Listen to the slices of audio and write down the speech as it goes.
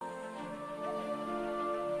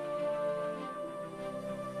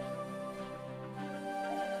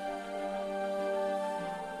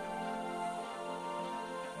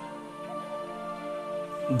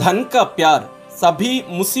धन का प्यार सभी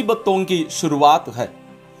मुसीबतों की शुरुआत है।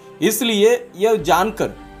 इसलिए यह जानकर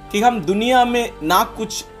कि हम दुनिया में ना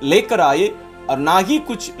कुछ लेकर आए और ना ही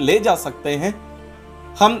कुछ ले जा सकते हैं,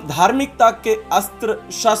 हम धार्मिकता के अस्त्र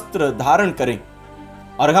शस्त्र धारण करें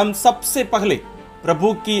और हम सबसे पहले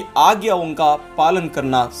प्रभु की आज्ञाओं का पालन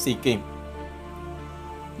करना सीखें।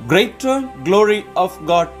 Greater glory of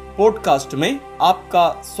God podcast में आपका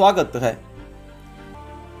स्वागत है।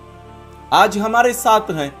 आज हमारे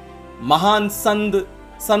साथ हैं महान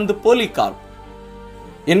संत पोलीकार्प।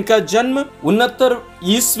 इनका जन्म 69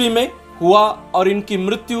 ईस्वी में हुआ और इनकी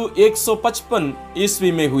मृत्यु 155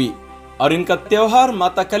 ईस्वी में हुई और इनका त्योहार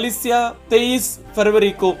माता कलीसिया 23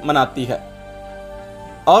 फरवरी को मनाती है।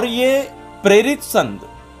 और ये प्रेरित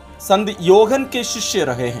संत योहन के शिष्य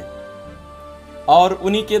रहे हैं और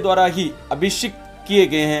उन्हीं के द्वारा ही अभिषिक्त किए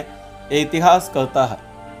गए हैं, ये इतिहास कहता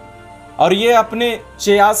है। और ये अपने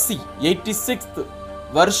 86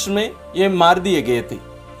 वर्ष में ये मार दिए गए थे,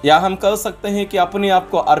 या हम कह सकते हैं कि अपने आप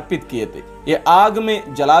को अर्पित किए थे। ये आग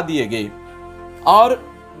में जला दिए गए। और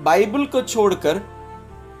बाइबल को छोड़कर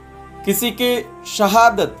किसी के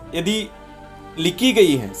शहादत यदि लिखी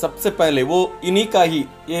गई है, सबसे पहले वो इन्हीं का ही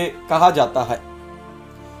ये कहा जाता है।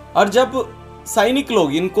 और जब सैनिक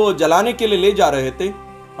लोग इनको जलाने के लिए ले जा रहे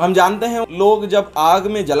थे, हम जानते हैं लोग जब आग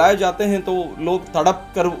में जलाए जाते हैं तो लोग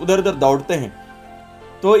तड़प कर उधर उधर दौड़ते हैं।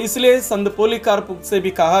 तो इसलिए संत पोलीकार्प से भी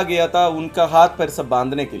कहा गया था उनका हाथ पैर सब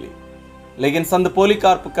बांधने के लिए। लेकिन संत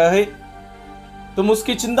पोलीकार्प कहे, तुम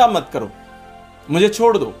उसकी चिंता मत करो, मुझे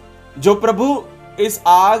छोड़ दो। जो प्रभु इस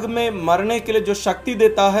आग में मरने के लिए जो शक्ति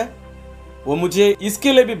देता है, वो मुझे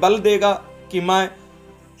इसके लिए भी बल देगा कि मैं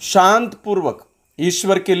शांत पूर्वक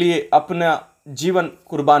ईश्वर के लिए अपना जीवन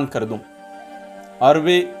कुर्बान कर दूं। और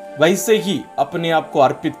वे वैसे ही अपने आप को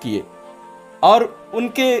अर्पित किए। और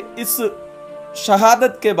उनके इस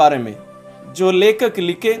शहादत के बारे में जो लेखक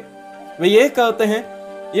लिखे, वे ये कहते हैं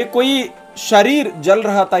ये कोई शरीर जल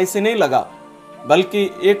रहा था इसे नहीं लगा, बल्कि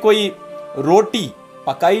ये कोई रोटी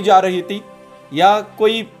पकाई जा रही थी या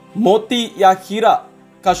कोई मोती या हीरा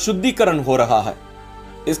का शुद्धिकरण हो रहा है।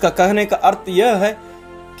 इसका कहने का अर्थ यह है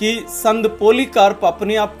कि संत पोलीकार्प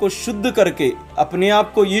अपने आप को शुद्ध करके अपने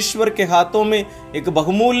आप को ईश्वर के हाथों में एक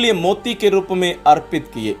बहुमूल्य मोती के रूप में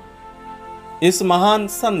अर्पित किए। इस महान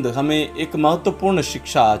संत हमें एक महत्वपूर्ण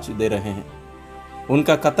शिक्षा आज दे रहे हैं।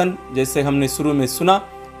 उनका कथन जैसे हमने शुरू में सुना,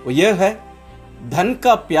 वो यह है, धन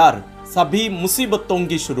का प्यार सभी मुसीबतों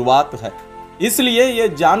की शुरुआत है। इसलिए यह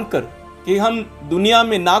जानकर कि हम दुनिया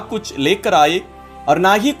में ना कुछ लेकर आए और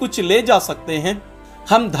ना ही कुछ ले जा सकते हैं,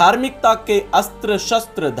 हम धार्मिकता के अस्त्र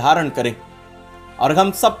शस्त्र धारण करें और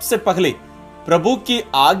हम सबसे पहले प्रभु की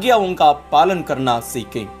आज्ञाओं का पालन करना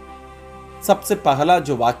सीखें। सबसे पहला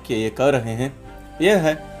जो वाक्य ये कह रहे हैं, यह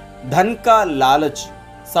है, धन का लालच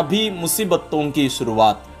सभी मुसीबतों की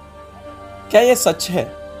शुरुआत। क्या यह सच है?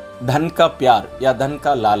 धन का प्यार या धन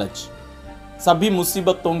का लालच सभी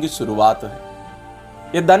मुसीबतों की शुरुआत है।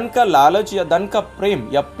 यह धन का लालच या धन का प्रेम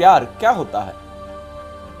या प्यार क्या होता है?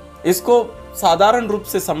 इसको साधारण रूप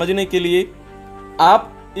से समझने के लिए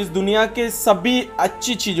आप इस दुनिया के सभी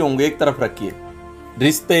अच्छी चीजों को एक तरफ रखिए।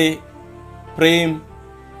 रिश्ते, प्रेम,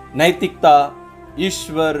 नैतिकता,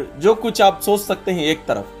 ईश्वर, जो कुछ आप सोच सकते हैं एक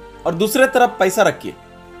तरफ, और दूसरे तरफ पैसा रखिए।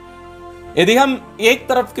 यदि हम एक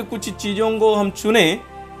तरफ के कुछ चीजों को हम चुने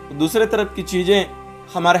तो दूसरे तरफ की चीजें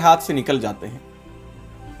हमारे हाथ से निकल जाते हैं।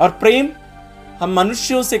 और प्रेम हम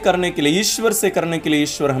मनुष्यों से करने के लिए, ईश्वर से करने के लिए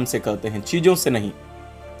ईश्वर हमसे कहते हैं, चीजों से नहीं।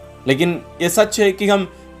 लेकिन यह सच है कि हम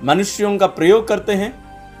मनुष्यों का प्रयोग करते हैं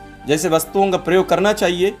जैसे वस्तुओं का प्रयोग करना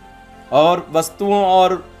चाहिए, और वस्तुओं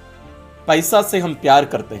और पैसा से हम प्यार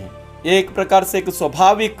करते हैं। ये एक प्रकार से एक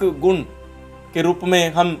स्वाभाविक गुण के रूप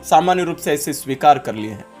में हम सामान्य रूप से ऐसे स्वीकार कर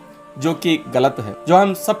लिए हैं, जो कि गलत है, जो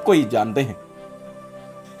हम सबको ही जानते हैं।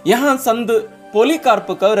 यहां संत पोलीकार्प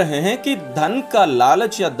कह रहे हैं कि धन का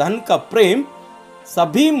लालच या धन का प्रेम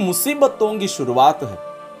सभी मुसीबतों की शुरुआत है।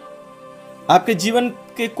 आपके जीवन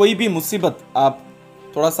के कोई भी मुसीबत आप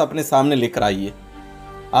थोड़ा सा अपने सामने लेकर आइए।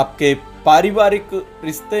 आपके पारिवारिक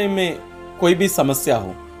रिश्ते में कोई भी समस्या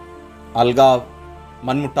हो, अलगाव,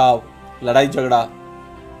 मनमुटाव, लड़ाई झगड़ा,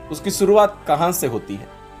 उसकी शुरुआत कहाँ से होती है?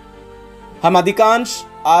 हम अधिकांश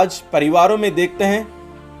आज परिवारों में देखते हैं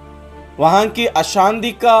वहां की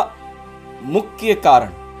अशांति का मुख्य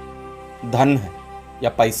कारण धन है या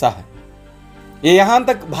पैसा है। ये यहां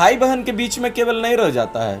तक भाई बहन के बीच में केवल नहीं रह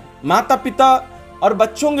जाता है, माता पिता और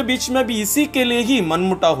बच्चों के बीच में भी इसी के लिए ही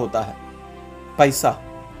मनमुटाव होता है। पैसा,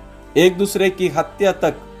 एक दूसरे की हत्या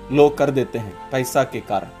तक लोग कर देते हैं पैसा के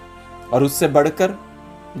कारण। और उससे बढ़कर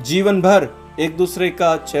जीवन भर एक दूसरे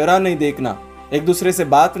का चेहरा नहीं देखना, एक दूसरे से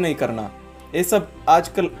बात नहीं करना, ये सब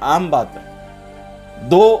आजकल आम बात है।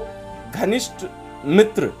 दो घनिष्ठ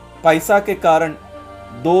मित्र पैसा के कारण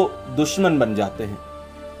दो दुश्मन बन जाते हैं।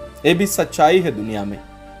 ये भी सच्चाई है दुनिया में।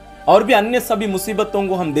 और भी अन्य सभी मुसीबतों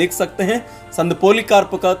को हम देख सकते हैं। संत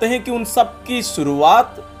पॉलीकार्प कहते हैं कि उन सब की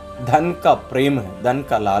शुरुआत धन का प्रेम है, धन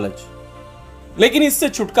का लालच। लेकिन इससे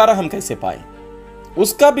छुटकारा हम कैसे पाए,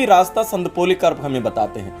 उसका भी रास्ता संत पॉलीकार्प हमें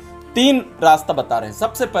बताते हैं। 3 रास्ता बता रहे हैं।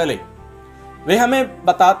 सबसे पहले वे हमें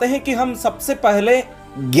बताते हैं कि हम सबसे पहले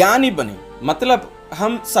ज्ञानी बने, मतलब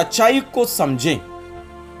हम सच्चाई को समझें।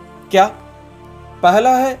 क्या?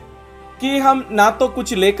 पहला है कि हम ना तो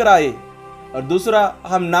कुछ लेकर आए और दूसरा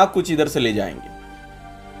हम ना कुछ इधर से ले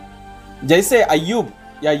जाएंगे। जैसे अय्यूब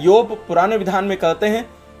या योब पुराने विधान में कहते हैं,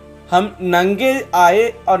 हम नंगे आए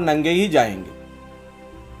और नंगे ही जाएंगे।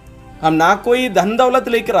 हम ना कोई धन दौलत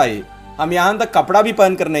लेकर आए, हम यहां तक कपड़ा भी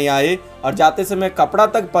पहन कर नहीं आए और जाते समय कपड़ा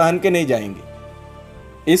तक पहन के नहीं जाएंगे।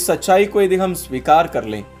 इस सच्चाई को यदि हम स्वीकार कर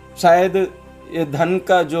लें, शायद ये धन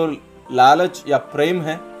का जो लालच या प्रेम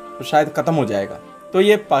है वो शायद खत्म हो जाएगा। तो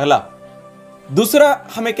ये पहला। दूसरा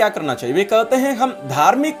हमें क्या करना चाहिए? वे कहते हैं हम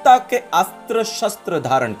धार्मिकता के अस्त्र शस्त्र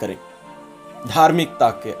धारण करें। धार्मिकता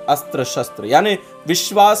के अस्त्र शस्त्र यानी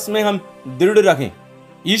विश्वास में हम दृढ़ रहें,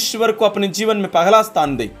 ईश्वर को अपने जीवन में पहला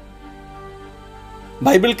स्थान दें।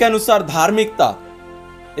 बाइबल के अनुसार धार्मिकता,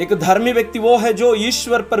 एक धर्मी व्यक्ति वो है जो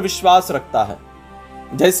ईश्वर पर विश्वास रखता है।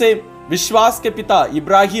 जैसे विश्वास के पिता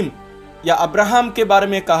इब्राहिम या अब्राहम के बारे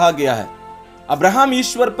में कहा गया है, अब्राहम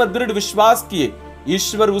ईश्वर पर दृढ़ विश्वास किए,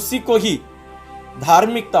 ईश्वर उसी को ही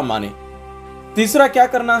धार्मिकता माने। तीसरा क्या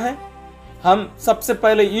करना है? हम सबसे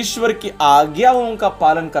पहले ईश्वर की आज्ञाओं का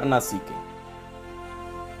पालन करना सीखें।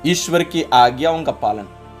 ईश्वर की आज्ञाओं का पालन।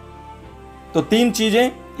 तो 3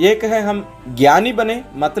 चीजें। एक है हम ज्ञानी बने,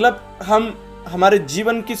 मतलब हम हमारे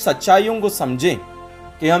जीवन की सच्चाइयों को समझें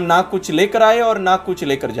कि हम ना कुछ लेकर आए और ना कुछ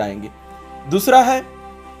लेकर जाएंगे। दूसरा है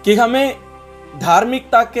कि हमें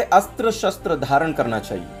धार्मिकता के अस्त्र शस्त्र धारण करना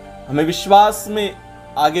चाहिए, हमें विश्वास में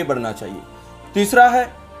आगे बढ़ना चाहिए। तीसरा है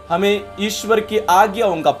हमें ईश्वर की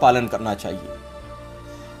आज्ञाओं का पालन करना चाहिए।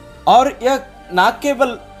 और यह ना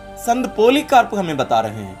केवल संत पॉलीकार्प हमें बता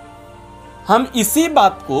रहे हैं, हम इसी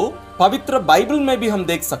बात को पवित्र बाइबल में भी हम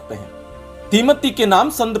देख सकते हैं। तीमोथी के नाम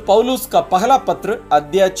संत पौलुस का पहला पत्र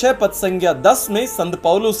अध्याय 6 पद संख्या 10 में संत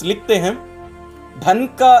पौलुस लिखते हैं, धन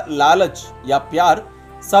का लालच या प्यार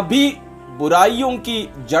सभी बुराइयों की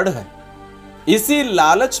जड़ है। इसी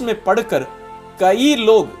लालच में पड़कर कई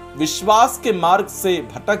लोग विश्वास के मार्ग से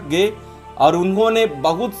भटक गए और उन्होंने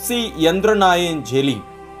बहुत सी यंत्रणाएं झेली।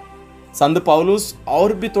 संत पौलुस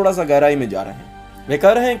और भी थोड़ा सा गहराई में जा रहे हैं। वे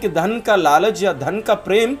कह रहे हैं कि धन का लालच या धन का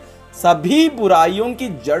प्रेम सभी बुराइयों की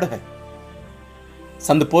जड़ है।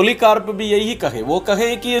 संत पॉलीकार्प भी यही कहे, वो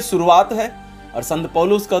कहे कि ये शुरुआत है और संत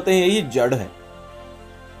पौलुस कहते हैं यही जड़ है।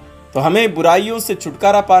 तो हमें बुराइयों से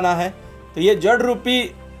छुटकारा पाना है तो ये जड़ रूपी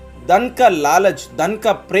धन का लालच, धन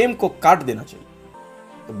का प्रेम को काट देना चाहिए,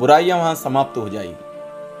 तो बुराइयां वहां समाप्त हो जाएगी।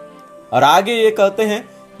 और आगे ये कहते हैं,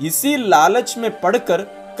 इसी लालच में पड़कर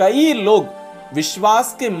कई लोग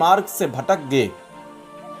विश्वास के मार्ग से भटक गए।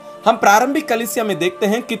 हम प्रारंभिक कलीसिया में देखते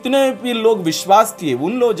हैं कितने भी लोग विश्वास किए,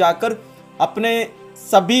 उन लोग जाकर अपने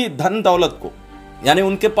सभी धन दौलत को, यानी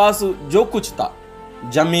उनके पास जो कुछ था,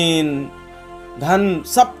 जमीन, धन,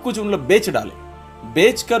 सब कुछ उन लोग बेच डाले।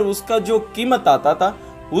 बेचकर उसका जो कीमत आता था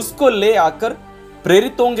उसको ले आकर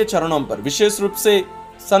प्रेरितों के चरणों पर, विशेष रूप से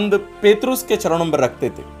संत पेतरुस के चरणों पर रखते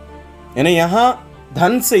थे। यानी यहां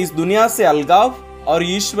धन से, इस दुनिया से अलगाव और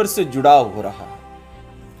ईश्वर से जुड़ाव हो रहा है।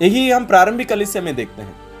 यही हम प्रारंभिक कलीसिया में देखते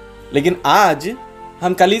हैं। लेकिन आज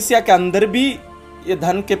हम कलीसिया के अंदर भी ये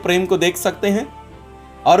धन के प्रेम को देख सकते हैं।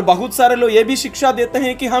 और बहुत सारे लोग ये भी शिक्षा देते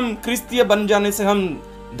हैं कि हम क्रिस्तीय बन जाने से हम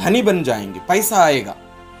धनी बन जाएंगे, पैसा आएगा।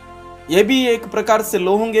 ये भी एक प्रकार से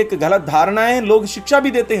लोगों की एक गलत धारणा है। लोग शिक्षा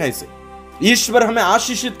भी देते हैं ऐसे, ईश्वर हमें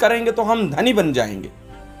आशीषित करेंगे तो हम धनी बन जाएंगे।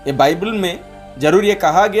 ये बाइबल में जरूर ये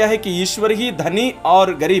कहा गया है कि ईश्वर ही धनी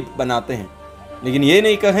और गरीब बनाते हैं, लेकिन ये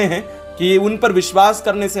नहीं कहे हैं कि उन पर विश्वास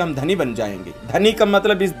करने से हम धनी बन जाएंगे। धनी का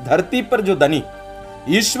मतलब इस धरती पर जो धनी,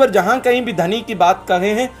 ईश्वर जहां कहीं भी धनी की बात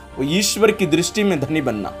कहे हैं वो ईश्वर की दृष्टि में धनी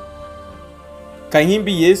बनना। कहीं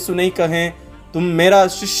भी यीशु नहीं कहे तुम मेरा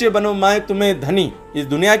शिष्य बनो, मैं तुम्हें धनी, इस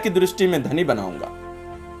दुनिया की दृष्टि में धनी बनाऊंगा।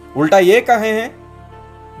 उल्टा ये कहे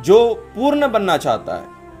हैं जो पूर्ण बनना चाहता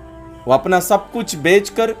है वो अपना सब कुछ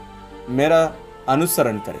बेचकर मेरा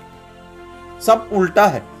अनुसरण करे। सब उल्टा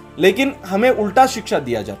है, लेकिन हमें उल्टा शिक्षा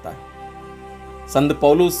दिया जाता है। संत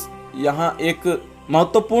पौलुस यहां एक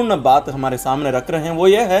महत्वपूर्ण बात हमारे सामने रख रहे हैं, वो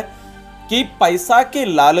यह है कि पैसा के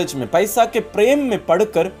लालच में, पैसा के प्रेम में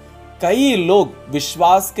पड़कर कई लोग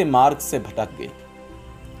विश्वास के मार्ग से भटक गए।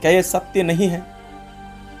 क्या यह सत्य नहीं है?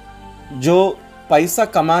 जो पैसा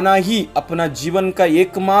कमाना ही अपना जीवन का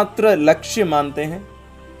एकमात्र लक्ष्य मानते हैं,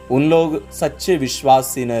 उन लोग सच्चे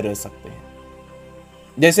विश्वासी न रह सकते हैं।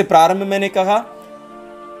 जैसे प्रारंभ में मैंने कहा,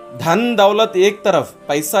 धन दौलत एक तरफ,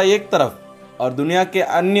 पैसा एक तरफ, और दुनिया के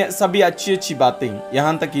अन्य सभी अच्छी अच्छी बातें,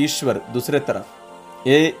 यहां तक ईश्वर दूसरे तरफ।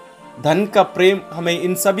 ये धन का प्रेम हमें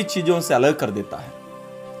इन सभी चीजों से अलग कर देता है।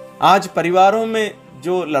 आज परिवारों में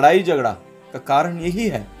जो लड़ाई झगड़ा का कारण यही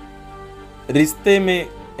है, रिश्ते में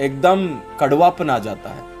एकदम कड़वापन आ जाता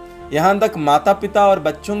है। यहां तक माता पिता और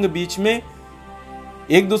बच्चों के बीच में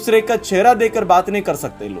एक दूसरे का चेहरा देखकर बात नहीं कर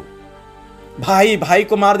सकते लोग। भाई भाई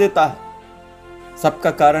को मार देता है।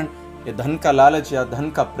 सबका कारण ये धन का लालच या धन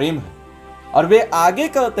का प्रेम है। और वे आगे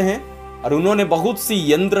कहते हैं, और उन्होंने बहुत सी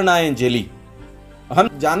यंत्रणाएं झेली। हम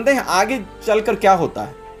जानते हैं आगे चलकर क्या होता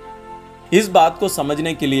है। इस बात को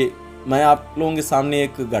समझने के लिए मैं आप लोगों के सामने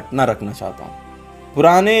एक घटना रखना चाहता हूं।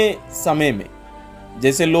 पुराने समय में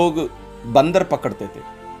जैसे लोग बंदर पकड़ते थे,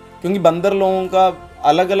 क्योंकि बंदर लोगों का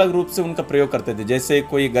अलग अलग रूप से उनका प्रयोग करते थे। जैसे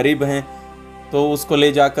कोई गरीब हैं तो उसको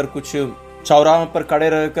ले जाकर कुछ चौराहों पर खड़े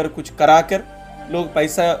रहकर कुछ कराकर लोग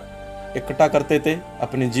पैसा इकट्ठा करते थे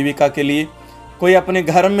अपनी जीविका के लिए। कोई अपने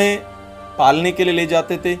घर में पालने के लिए ले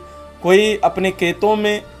जाते थे, कोई अपने खेतों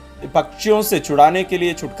में पक्षियों से छुड़ाने के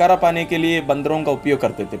लिए, छुटकारा पाने के लिए बंदरों का उपयोग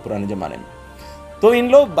करते थे पुराने जमाने में। तो इन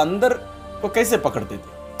लोग बंदर को कैसे पकड़ते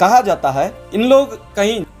थे? कहा जाता है इन लोग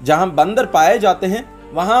कहीं जहां बंदर पाए जाते हैं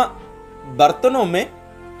वहां बर्तनों में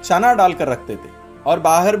चना डालकर रखते थे, और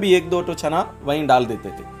बाहर भी एक दो चना वहीं डाल देते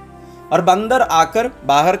थे। और बंदर आकर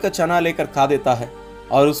बाहर का चना लेकर खा देता है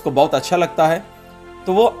और उसको बहुत अच्छा लगता है।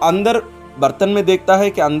 तो वो अंदर बर्तन में देखता है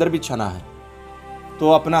कि अंदर भी चना है,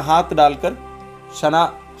 तो अपना हाथ डालकर चना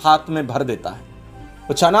हाथ में भर देता है।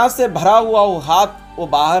 वो चना से भरा हुआ वो हाथ वो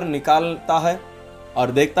बाहर निकालता है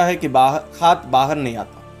और देखता है कि हाथ बाहर नहीं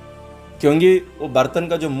आता, क्योंकि वो बर्तन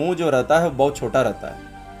का जो मुंह जो रहता है वो बहुत छोटा रहता है।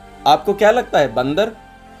 आपको क्या लगता है, बंदर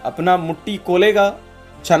अपना मुट्ठी खोलेगा,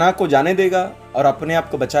 चना को जाने देगा और अपने आप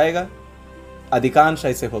को बचाएगा? अधिकांश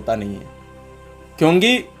ऐसे होता नहीं है,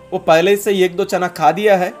 क्योंकि वो पहले से एक दो चना खा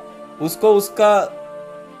दिया है। उसको उसका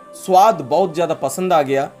स्वाद बहुत ज्यादा पसंद आ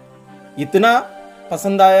गया, इतना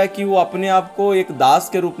पसंद आया कि वो अपने आप को एक दास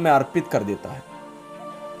के रूप में अर्पित कर देता है।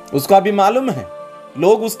 उसको अभी मालूम है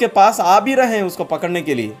लोग उसके पास आ भी रहे हैं उसको पकड़ने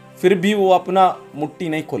के लिए, फिर भी वो अपना मुट्ठी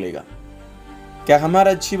नहीं खोलेगा। क्या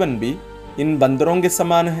हमारा जीवन भी इन बंदरों के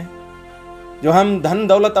समान है, जो हम धन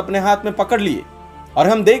दौलत अपने हाथ में पकड़ लिए और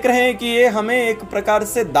हम देख रहे हैं कि ये हमें एक प्रकार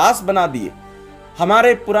से दास बना दिए।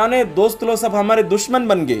 हमारे पुराने दोस्त लोग सब हमारे दुश्मन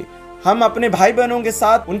बन गए। हम अपने भाई बहनों के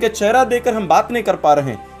साथ उनके चेहरा देखकर हम बात नहीं कर पा रहे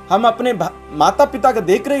हैं। हम अपने माता पिता का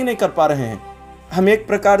देख रहे ही नहीं कर पा रहे हैं। हम एक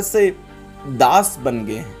प्रकार से दास बन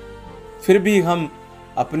गए हैं, फिर भी हम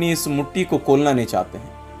अपनी इस मुट्ठी को खोलना नहीं चाहते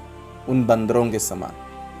हैं, उन बंदरों के समान।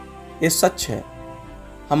 ये सच है।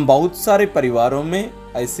 हम बहुत सारे परिवारों में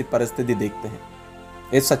ऐसी परिस्थिति देखते हैं,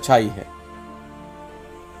 ये सच्चाई है।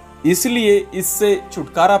 इसलिए इससे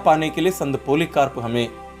छुटकारा पाने के लिए संत पॉलीकार्प हमें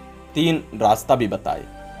 3 रास्ता भी बताए,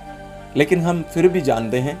 लेकिन हम फिर भी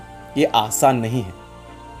जानते हैं ये आसान नहीं है,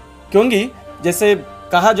 क्योंकि जैसे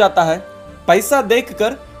कहा जाता है पैसा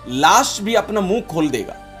देखकर लाश भी अपना मुंह खोल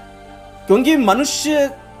देगा, क्योंकि मनुष्य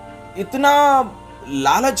इतना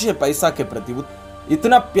लालच है पैसा के प्रति,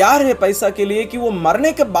 इतना प्यार है पैसा के लिए कि वो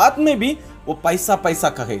मरने के बाद में भी वो पैसा पैसा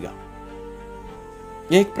कहेगा।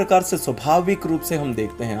 एक प्रकार से स्वाभाविक रूप से हम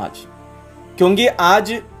देखते हैं आज, क्योंकि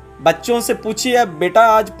आज बच्चों से पूछिए बेटा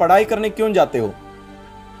आज पढ़ाई करने क्यों जाते हो?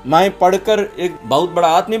 मैं पढ़कर एक बहुत बड़ा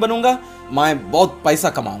आदमी बनूंगा, मैं बहुत पैसा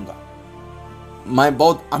कमाऊंगा, मैं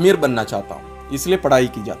बहुत अमीर बनना चाहता हूं, इसलिए पढ़ाई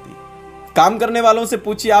की जाती है। काम करने वालों से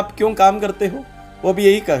पूछिए आप क्यों काम करते हो, वो भी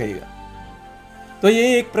यही कहेगा। तो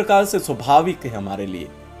ये एक प्रकार से स्वाभाविक है हमारे लिए।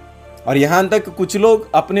 और यहां तक कुछ लोग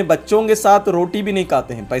अपने बच्चों के साथ रोटी भी नहीं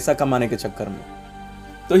खाते हैं पैसा कमाने के चक्कर में।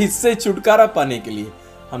 तो इससे छुटकारा पाने के लिए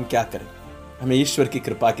हम क्या करें? हमें ईश्वर की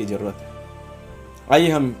कृपा की जरूरत है। आइए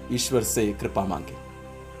हम ईश्वर से कृपा मांगे।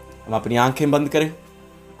 हम अपनी आंखें बंद करें।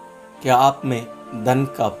 क्या आप में धन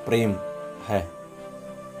का प्रेम है?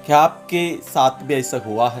 क्या आपके साथ भी ऐसा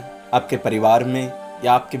हुआ है, आपके परिवार में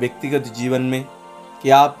या आपके व्यक्तिगत जीवन में, कि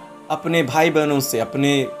आप अपने भाई बहनों से,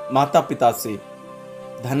 अपने माता पिता से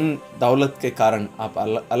धन दौलत के कारण आप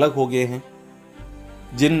अलग हो गए हैं?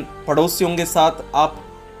 जिन पड़ोसियों के साथ आप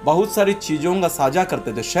बहुत सारी चीज़ों का साझा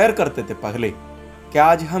करते थे, शेयर करते थे पहले, क्या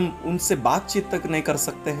आज हम उनसे बातचीत तक नहीं कर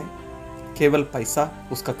सकते हैं? केवल पैसा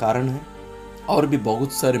उसका कारण है। और भी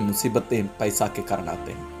बहुत सारी मुसीबतें पैसा के कारण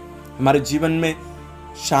आते हैं। हमारे जीवन में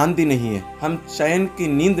शांति नहीं है, हम चैन की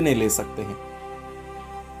नींद नहीं ले सकते हैं।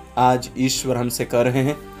 आज ईश्वर हमसे कह रहे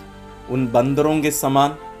हैं, उन बंदरों के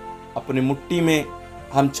समान अपनी मुट्ठी में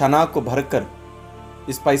हम चना को भरकर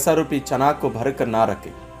इस पैसा रूपी चना को भर कर ना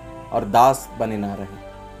रखें और दास बने ना रहें।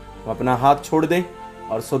 हम अपना हाथ छोड़ दें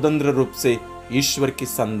और स्वतंत्र रूप से ईश्वर की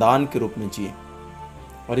संतान के रूप में जिए।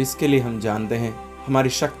 और इसके लिए हम जानते हैं हमारी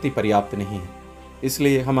शक्ति पर्याप्त नहीं है,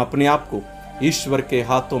 इसलिए हम अपने आप को ईश्वर के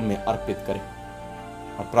हाथों में अर्पित करें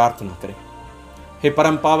और प्रार्थना करें। हे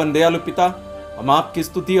परम पावन दयालु पिता, हम आपकी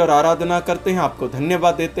स्तुति और आराधना करते हैं, आपको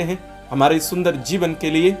धन्यवाद देते हैं हमारे सुंदर जीवन के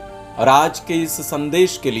लिए और आज के इस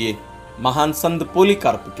संदेश के लिए, महान संत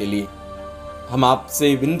पोलीकार्प के लिए। हम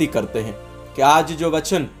आपसे विनती करते हैं कि आज जो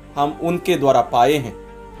वचन हम उनके द्वारा पाए हैं,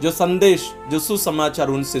 जो संदेश, जो सुसमाचार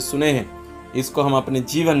उनसे सुने हैं, इसको हम अपने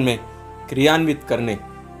जीवन में क्रियान्वित करने,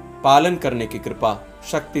 पालन करने की कृपा,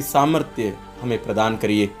 शक्ति, सामर्थ्य हमें प्रदान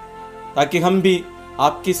करिए, ताकि हम भी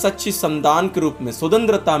आपकी सच्ची संतान के रूप में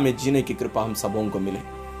स्वतंत्रता में जीने की कृपा हम सबों को मिले।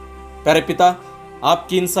 प्यारे पिता,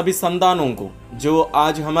 आपकी इन सभी संतानों को जो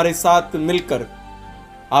आज हमारे साथ मिलकर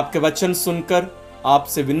आपके वचन सुनकर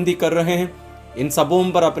आपसे विनती कर रहे हैं, इन सबों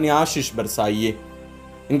पर अपनी आशीष बरसाइए।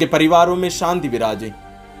 इनके परिवारों में शांति विराजे।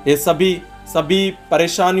 ये सभी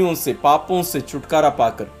परेशानियों से, पापों से छुटकारा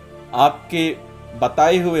पाकर आपके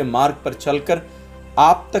बताए हुए मार्ग पर चलकर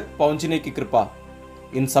आप तक पहुंचने की कृपा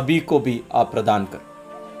इन सभी को भी आप प्रदान कर।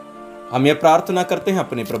 हम यह प्रार्थना करते हैं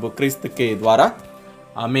अपने प्रभु क्रिस्त के द्वारा,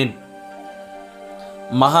 आमीन।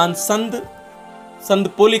 महान संत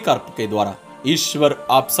पोलीकार्प के द्वारा ईश्वर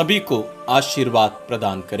आप सभी को आशीर्वाद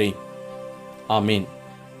प्रदान करें, आमीन।